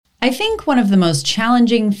I think one of the most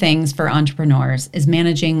challenging things for entrepreneurs is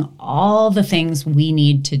managing all the things we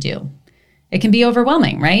need to do. It can be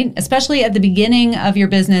overwhelming, right? Especially at the beginning of your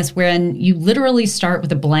business when you literally start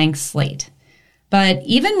with a blank slate. But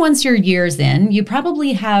even once you're years in, you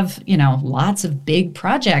probably have, lots of big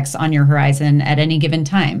projects on your horizon at any given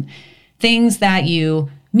time. Things that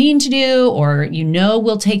you mean to do or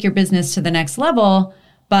will take your business to the next level,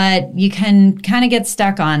 but you can kind of get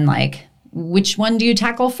stuck on which one do you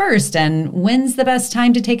tackle first and when's the best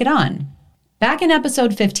time to take it on? Back in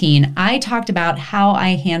episode 15, I talked about how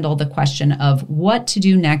I handle the question of what to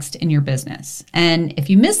do next in your business. And if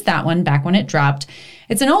you missed that one back when it dropped,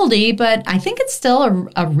 it's an oldie, but I think it's still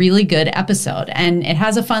a really good episode. And it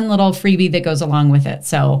has a fun little freebie that goes along with it.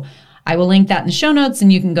 So I will link that in the show notes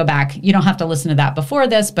and you can go back. You don't have to listen to that before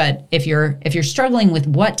this, but if you're struggling with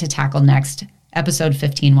what to tackle next, episode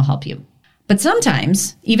 15 will help you. But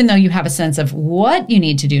sometimes, even though you have a sense of what you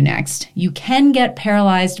need to do next, you can get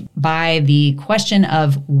paralyzed by the question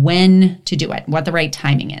of when to do it, what the right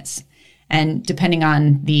timing is. And depending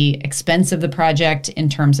on the expense of the project in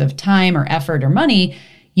terms of time or effort or money,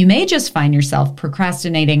 you may just find yourself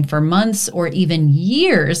procrastinating for months or even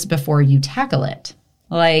years before you tackle it.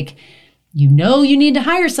 You need to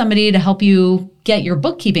hire somebody to help you get your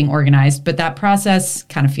bookkeeping organized, but that process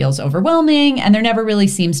kind of feels overwhelming and there never really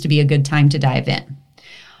seems to be a good time to dive in.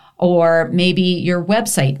 Or maybe your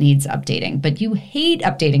website needs updating, but you hate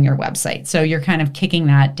updating your website, so you're kind of kicking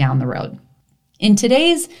that down the road. In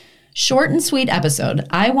today's short and sweet episode,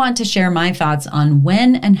 I want to share my thoughts on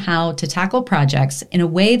when and how to tackle projects in a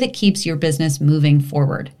way that keeps your business moving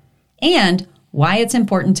forward, and why it's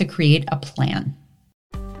important to create a plan.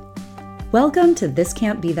 Welcome to This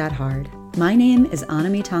Can't Be That Hard. My name is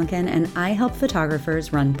Anami Tonkin, and I help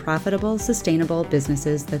photographers run profitable, sustainable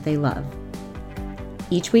businesses that they love.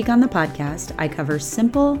 Each week on the podcast, I cover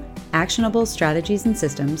simple, actionable strategies and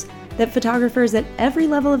systems that photographers at every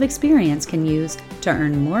level of experience can use to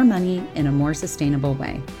earn more money in a more sustainable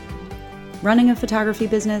way. Running a photography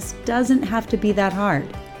business doesn't have to be that hard.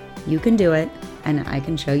 You can do it, and I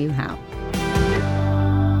can show you how.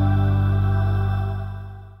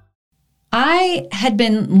 I had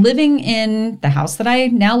been living in the house that I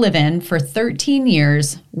now live in for 13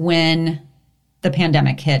 years when the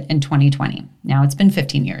pandemic hit in 2020. Now it's been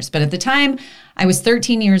 15 years, but at the time I was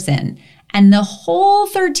 13 years in. And the whole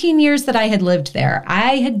 13 years that I had lived there,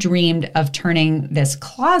 I had dreamed of turning this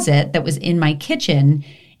closet that was in my kitchen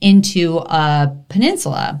into a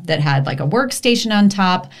peninsula that had a workstation on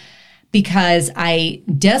top, because I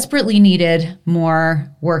desperately needed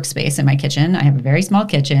more workspace in my kitchen. I have a very small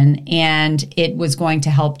kitchen, and it was going to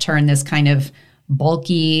help turn this kind of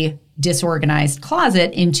bulky, disorganized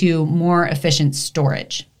closet into more efficient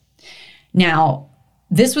storage. Now,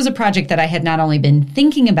 this was a project that I had not only been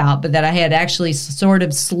thinking about, but that I had actually sort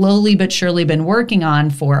of slowly but surely been working on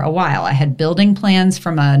for a while. I had building plans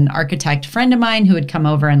from an architect friend of mine who had come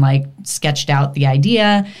over and sketched out the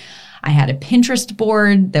idea. I had a Pinterest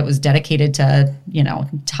board that was dedicated to,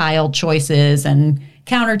 tile choices and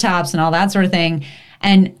countertops and all that sort of thing.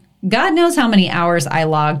 And God knows how many hours I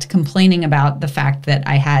logged complaining about the fact that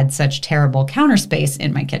I had such terrible counter space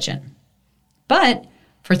in my kitchen. But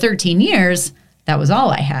for 13 years, that was all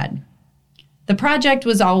I had. The project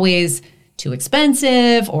was always too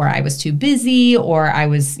expensive, or I was too busy, or I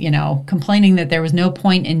was, complaining that there was no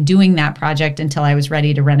point in doing that project until I was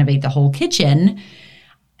ready to renovate the whole kitchen.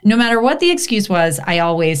 No matter what the excuse was, I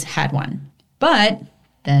always had one. But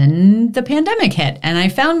then the pandemic hit, and I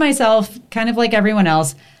found myself, kind of like everyone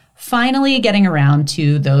else, finally getting around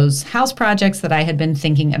to those house projects that I had been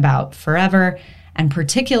thinking about forever, and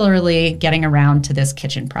particularly getting around to this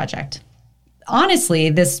kitchen project. Honestly,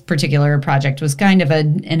 this particular project was kind of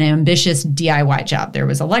an ambitious DIY job. There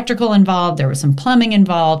was electrical involved, there was some plumbing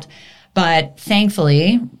involved, but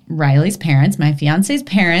thankfully, Riley's parents, my fiance's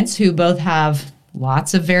parents, who both have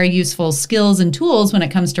lots of very useful skills and tools when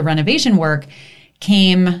it comes to renovation work,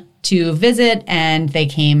 came to visit, and they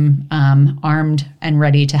came armed and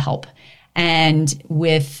ready to help. And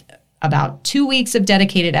with about 2 weeks of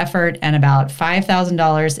dedicated effort and about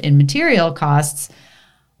 $5,000 in material costs,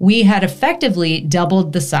 we had effectively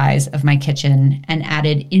doubled the size of my kitchen and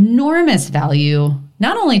added enormous value,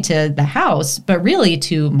 not only to the house, but really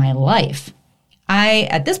to my life. I,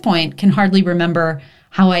 at this point, can hardly remember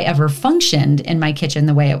how I ever functioned in my kitchen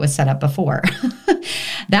the way it was set up before.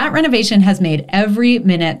 That renovation has made every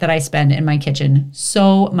minute that I spend in my kitchen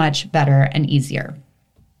so much better and easier.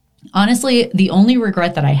 Honestly, the only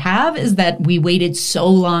regret that I have is that we waited so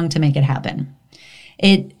long to make it happen.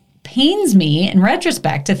 It pains me in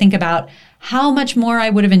retrospect to think about how much more I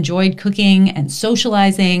would have enjoyed cooking and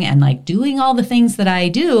socializing and like doing all the things that I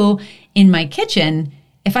do in my kitchen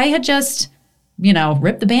if I had just,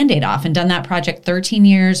 ripped the Band-Aid off and done that project 13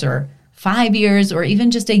 years or 5 years or even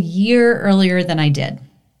just a year earlier than I did.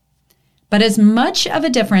 But as much of a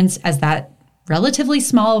difference as that relatively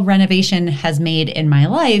small renovation has made in my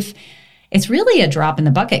life, it's really a drop in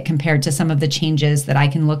the bucket compared to some of the changes that I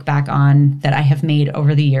can look back on that I have made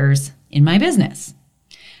over the years in my business.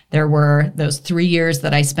 There were those 3 years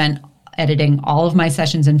that I spent editing all of my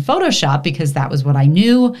sessions in Photoshop because that was what I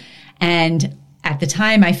knew. And at the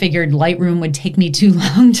time, I figured Lightroom would take me too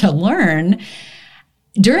long to learn.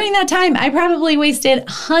 During that time, I probably wasted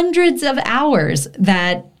hundreds of hours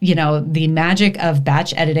that, the magic of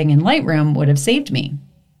batch editing in Lightroom would have saved me.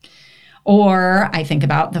 Or I think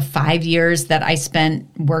about the 5 years that I spent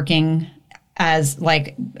working as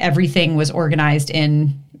like everything was organized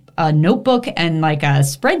in a notebook and like a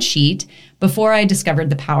spreadsheet before I discovered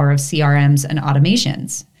the power of CRMs and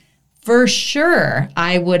automations. For sure,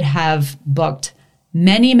 I would have booked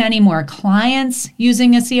many, many more clients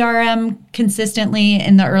using a CRM consistently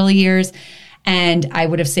in the early years, and I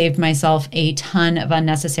would have saved myself a ton of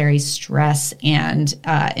unnecessary stress and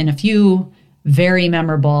in a few very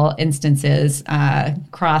memorable instances,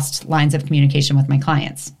 crossed lines of communication with my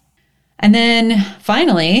clients. And then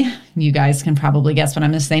finally, you guys can probably guess what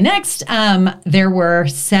I'm going to say next. There were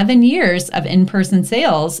 7 years of in-person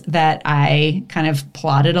sales that I kind of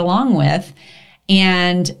plodded along with.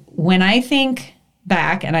 And when I think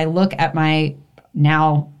back and I look at my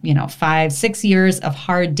now, 5-6 years of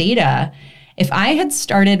hard data, if I had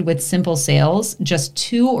started with simple sales just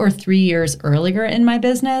 2 or 3 years earlier in my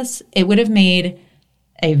business, it would have made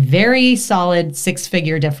a very solid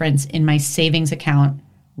 6-figure difference in my savings account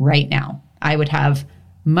right now. I would have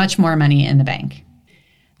much more money in the bank.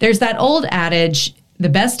 There's that old adage, the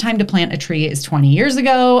best time to plant a tree is 20 years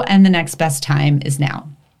ago, and the next best time is now.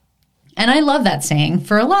 And I love that saying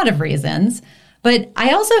for a lot of reasons, but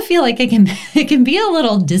I also feel like it can be a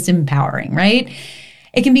little disempowering, right?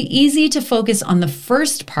 It can be easy to focus on the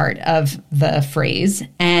first part of the phrase,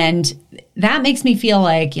 and that makes me feel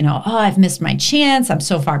like, I've missed my chance. I'm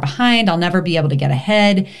so far behind. I'll never be able to get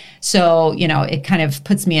ahead. So, it kind of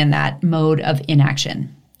puts me in that mode of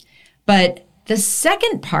inaction. But the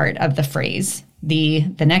second part of the phrase, the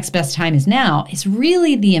next best time is now, is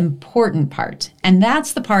really the important part. And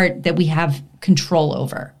that's the part that we have control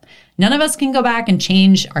over. None of us can go back and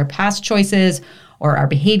change our past choices or our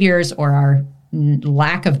behaviors or our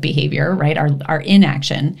lack of behavior, right? Our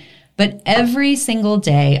inaction. But every single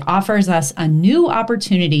day offers us a new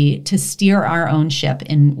opportunity to steer our own ship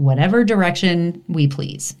in whatever direction we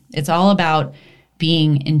please. It's all about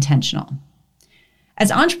being intentional. As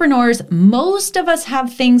entrepreneurs, most of us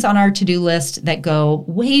have things on our to-do list that go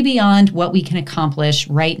way beyond what we can accomplish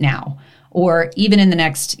right now, or even in the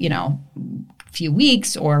next, few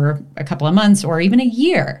weeks or a couple of months or even a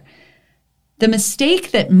year. The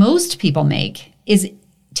mistake that most people make is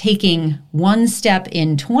taking one step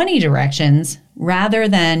in 20 directions rather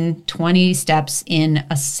than 20 steps in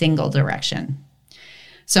a single direction.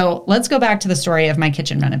 So let's go back to the story of my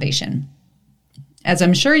kitchen renovation. As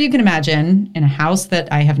I'm sure you can imagine, in a house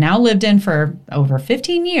that I have now lived in for over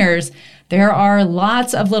 15 years, there are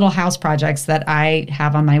lots of little house projects that I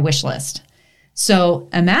have on my wish list. So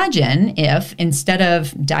imagine if instead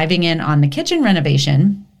of diving in on the kitchen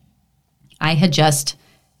renovation, I had just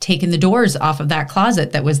taken the doors off of that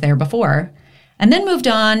closet that was there before, and then moved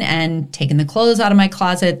on and taken the clothes out of my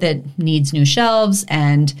closet that needs new shelves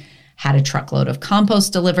and had a truckload of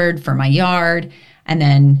compost delivered for my yard, and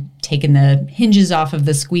then taken the hinges off of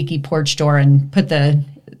the squeaky porch door and put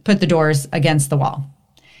the doors against the wall.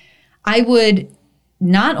 I would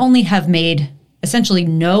not only have made essentially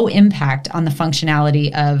no impact on the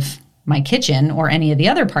functionality of my kitchen or any of the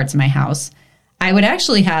other parts of my house, I would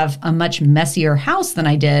actually have a much messier house than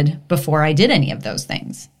I did before I did any of those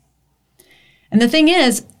things. And the thing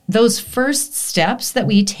is, those first steps that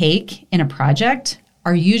we take in a project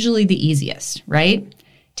are usually the easiest, right?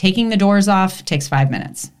 Taking the doors off takes 5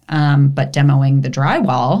 minutes, but demoing the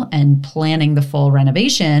drywall and planning the full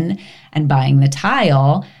renovation and buying the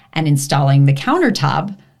tile and installing the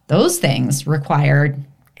countertop, those things require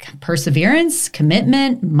perseverance,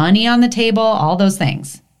 commitment, money on the table, all those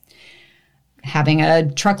things. Having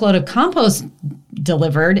a truckload of compost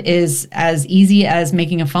delivered is as easy as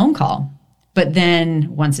making a phone call. But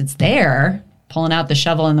then once it's there, pulling out the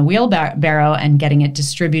shovel and the wheelbarrow and getting it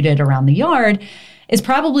distributed around the yard is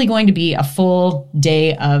probably going to be a full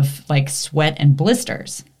day of sweat and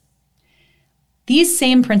blisters. These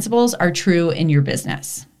same principles are true in your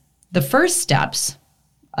business. The first steps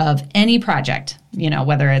of any project,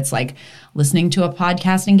 whether it's like listening to a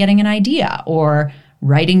podcast and getting an idea, or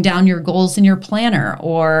writing down your goals in your planner,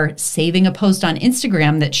 or saving a post on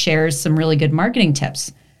Instagram that shares some really good marketing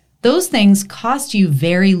tips. Those things cost you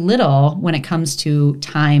very little when it comes to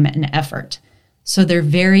time and effort. So they're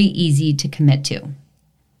very easy to commit to.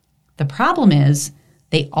 The problem is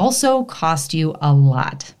they also cost you a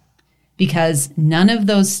lot, because none of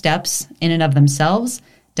those steps in and of themselves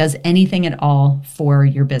does anything at all for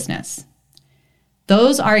your business.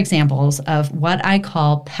 Those are examples of what I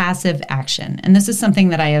call passive action. And this is something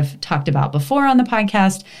that I have talked about before on the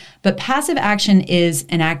podcast, but passive action is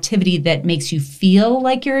an activity that makes you feel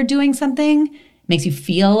like you're doing something, makes you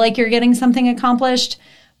feel like you're getting something accomplished,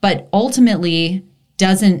 but ultimately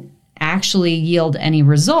doesn't actually yield any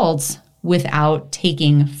results without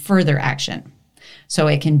taking further action. So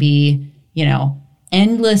it can be,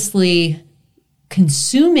 endlessly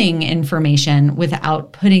consuming information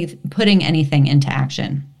without putting anything into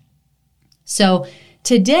action. So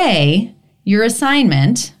today, your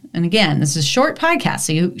assignment, and again, this is a short podcast,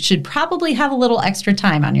 so you should probably have a little extra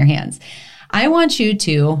time on your hands. I want you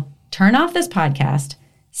to turn off this podcast,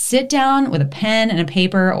 sit down with a pen and a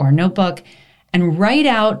paper or a notebook, and write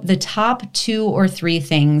out the top 2 or 3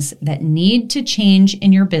 things that need to change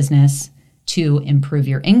in your business to improve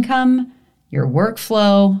your income, your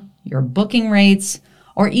workflow, your booking rates,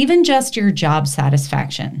 or even just your job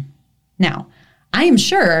satisfaction. Now, I am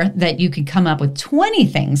sure that you could come up with 20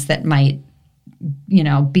 things that might,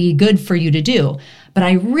 be good for you to do, but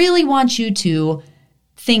I really want you to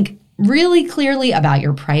think really clearly about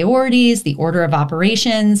your priorities, the order of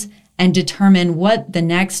operations, and determine what the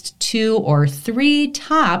next 2 or 3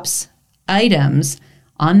 tops items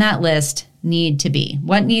on that list need to be.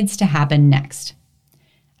 What needs to happen next?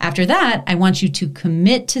 After that, I want you to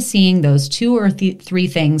commit to seeing those 2 or 3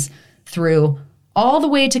 things through all the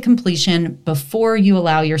way to completion before you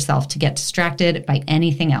allow yourself to get distracted by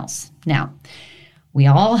anything else. Now, we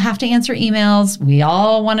all have to answer emails. We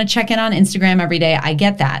all want to check in on Instagram every day. I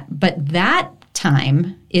get that. But that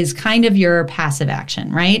time is kind of your passive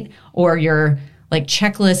action, right? Or your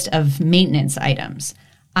checklist of maintenance items.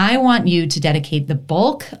 I want you to dedicate the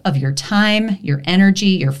bulk of your time, your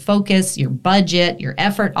energy, your focus, your budget, your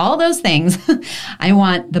effort, all those things. I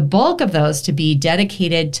want the bulk of those to be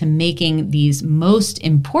dedicated to making these most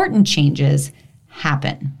important changes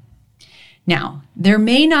happen. Now, there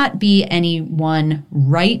may not be any one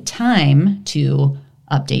right time to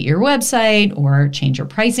update your website or change your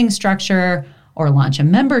pricing structure or launch a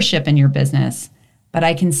membership in your business, but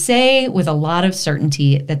I can say with a lot of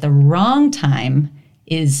certainty that the wrong time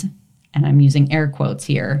is, and I'm using air quotes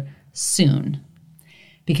here, soon.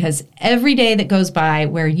 Because every day that goes by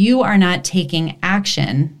where you are not taking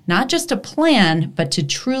action, not just to plan, but to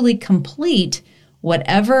truly complete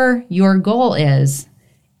whatever your goal is,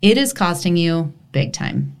 it is costing you big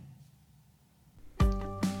time.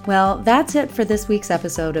 Well, that's it for this week's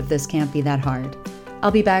episode of This Can't Be That Hard. I'll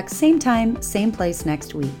be back same time, same place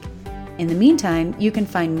next week. In the meantime, you can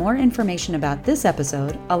find more information about this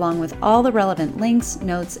episode, along with all the relevant links,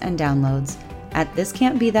 notes, and downloads at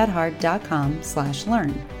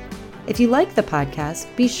thiscan'tbethatHard.com/learn. If you like the podcast,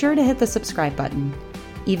 be sure to hit the subscribe button.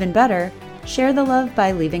 Even better, share the love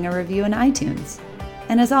by leaving a review in iTunes.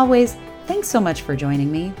 And as always, thanks so much for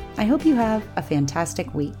joining me. I hope you have a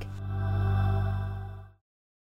fantastic week.